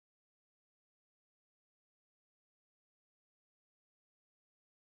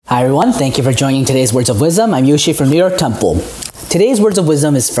Hi everyone, thank you for joining today's Words of Wisdom. I'm Yoshi from New York Temple. Today's Words of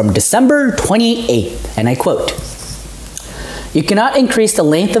Wisdom is from December 28th, and I quote, "You cannot increase the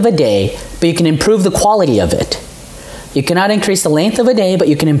length of a day, but you can improve the quality of it. You cannot increase the length of a day, but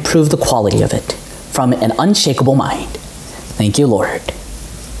you can improve the quality of it. From an unshakable mind." Thank you, Lord.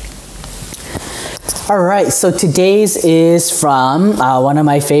 All right, so today's is from one of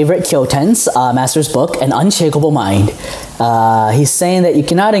my favorite Kyotens, Master's book, An Unshakable Mind. He's saying that you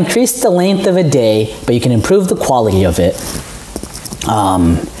cannot increase the length of a day, but you can improve the quality of it.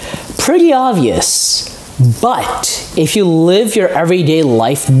 Pretty obvious, but if you live your everyday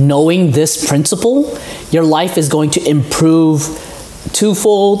life knowing this principle, your life is going to improve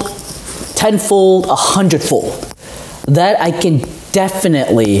twofold, tenfold, 100-fold. That I can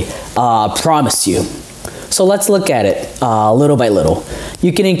definitely promise you. So let's look at it little by little.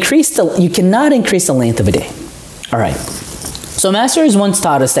 You cannot increase the length of a day. All right. So Masters once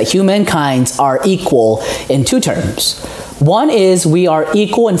taught us that humankind are equal in two terms. One is we are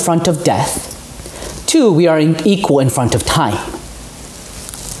equal in front of death. Two, we are equal in front of time.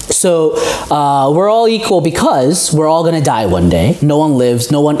 So we're all equal because we're all going to die one day. No one lives,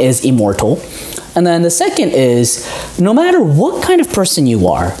 no one is immortal. And then the second is, no matter what kind of person you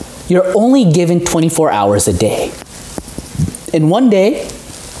are, you're only given 24 hours a day. In one day,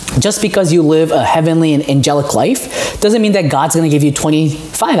 just because you live a heavenly and angelic life, doesn't mean that God's going to give you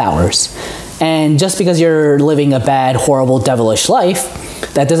 25 hours. And just because you're living a bad, horrible, devilish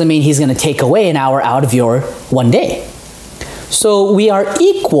life, that doesn't mean He's going to take away an hour out of your one day. So we are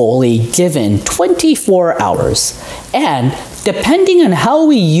equally given 24 hours. And depending on how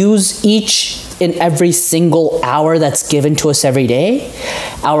we use each and every single hour that's given to us every day,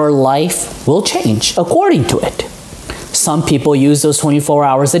 our life will change according to it. Some people use those 24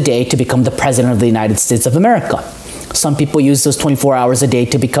 hours a day to become the President of the United States of America. Some people use those 24 hours a day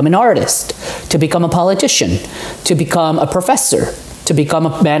to become an artist, to become a politician, to become a professor, to become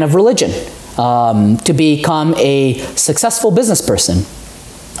a man of religion, to become a successful business person.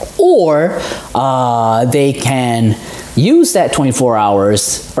 Or they can use that 24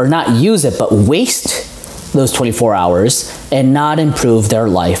 hours, or not use it, but waste those 24 hours and not improve their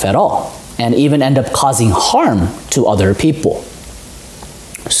life at all, and even end up causing harm to other people.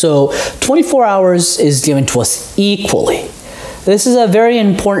 So 24 hours is given to us equally. This is a very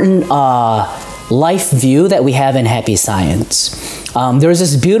important life view that we have in Happy Science. There's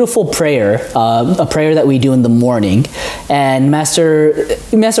this beautiful prayer, a prayer that we do in the morning, and Master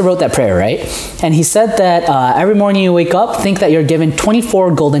wrote that prayer, right? And he said that every morning you wake up, think that you're given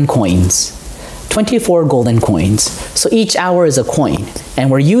 24 golden coins. 24 golden coins. So each hour is a coin, and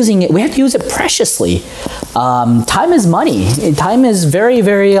we're using it. We have to use it preciously. Time is money. Time is very,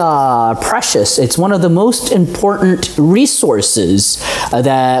 very precious. It's one of the most important resources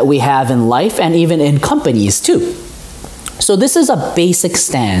that we have in life, and even in companies too. So this is a basic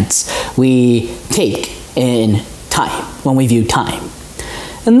stance we take in time, when we view time.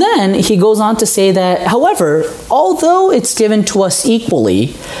 And then he goes on to say that, however, although it's given to us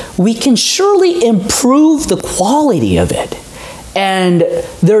equally, we can surely improve the quality of it. And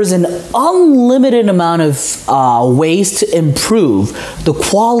there's an unlimited amount of ways to improve the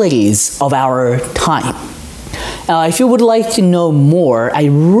qualities of our time. If you would like to know more, I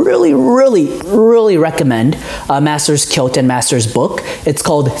really recommend Master's Kyoten, Master's book. It's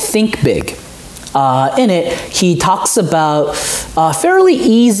called Think Big. In it, he talks about fairly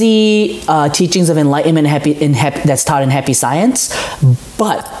easy teachings of enlightenment that's taught in Happy Science,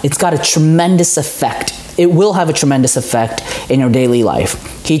 but it's got a tremendous effect. It will have a tremendous effect in your daily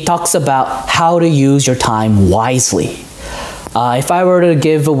life. He talks about how to use your time wisely. If I were to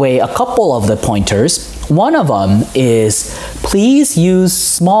give away a couple of the pointers, one of them is please use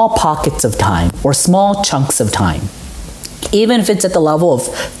small pockets of time or small chunks of time. Even if it's at the level of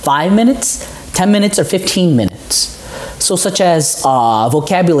 5 minutes, 10 minutes, or 15 minutes. So such as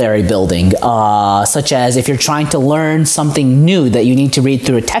vocabulary building, such as if you're trying to learn something new that you need to read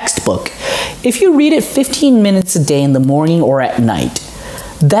through a textbook. If you read it 15 minutes a day in the morning or at night,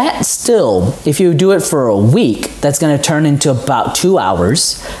 that still, if you do it for a week, that's going to turn into about 2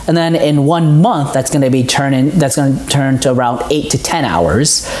 hours. And then in 1 month, that's going to turn to around 8 to 10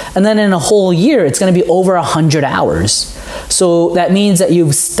 hours. And then in a whole year, it's going to be over 100 hours. So that means that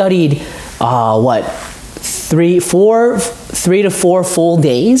you've studied, 3 to 4 full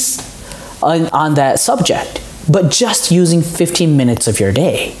days on that subject, but just using 15 minutes of your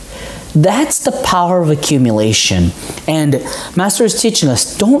day. That's the power of accumulation. And Master is teaching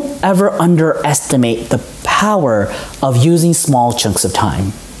us, don't ever underestimate the power of using small chunks of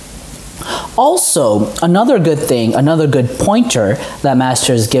time. Also, another good thing, another good pointer that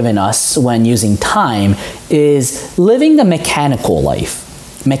Master has given us when using time is living the mechanical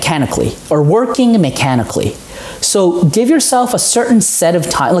life, mechanically, or working mechanically. So give yourself a certain set of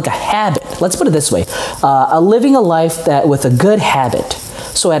time, like a habit. Let's put it this way, living a life that with a good habit.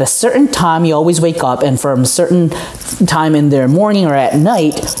 So at a certain time, you always wake up, and from a certain time in the morning or at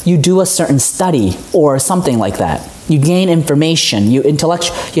night, you do a certain study or something like that. You gain information, you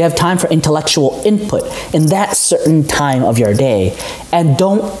have time for intellectual input in that certain time of your day, and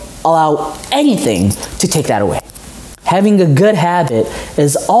don't allow anything to take that away. Having a good habit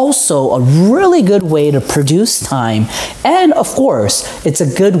is also a really good way to produce time, and of course, it's a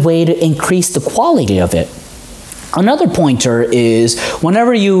good way to increase the quality of it. Another pointer is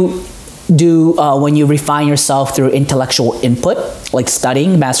whenever you when you refine yourself through intellectual input, like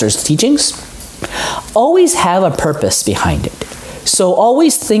studying Master's teachings, always have a purpose behind it. So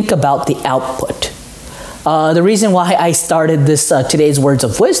always think about the output. The reason why I started this today's Words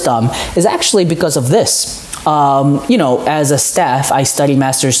of Wisdom is actually because of this. As a staff, I study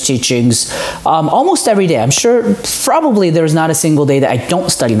Master's teachings almost every day. I'm sure probably there's not a single day that I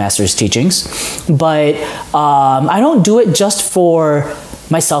don't study Master's teachings, but I don't do it just for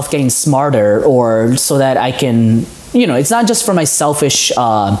myself getting smarter or so that I can, it's not just for my selfish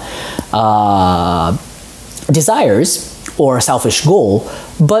desires or selfish goal,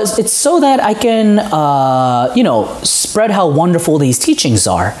 but it's so that I can, spread how wonderful these teachings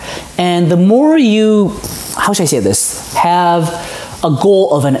are. And the more you, how should I say this, have a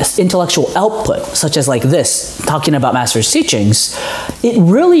goal of an intellectual output, such as like this, talking about Master's teachings, it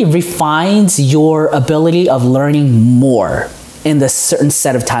really refines your ability of learning more in the certain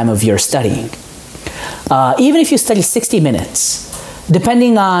set of time of your studying. Even if you study 60 minutes,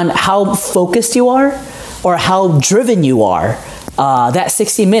 depending on how focused you are or how driven you are, that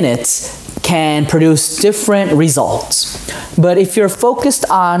 60 minutes can produce different results. But if you're focused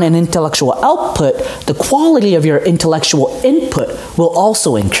on an intellectual output, the quality of your intellectual input will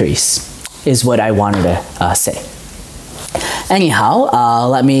also increase, is what I wanted to say. Anyhow,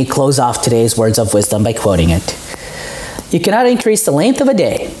 let me close off today's Words of Wisdom by quoting it. You cannot increase the length of a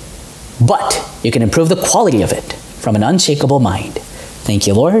day, but you can improve the quality of it from an unshakable mind. Thank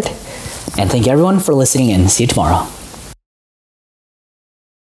you, Lord, and thank you everyone for listening in. See you tomorrow.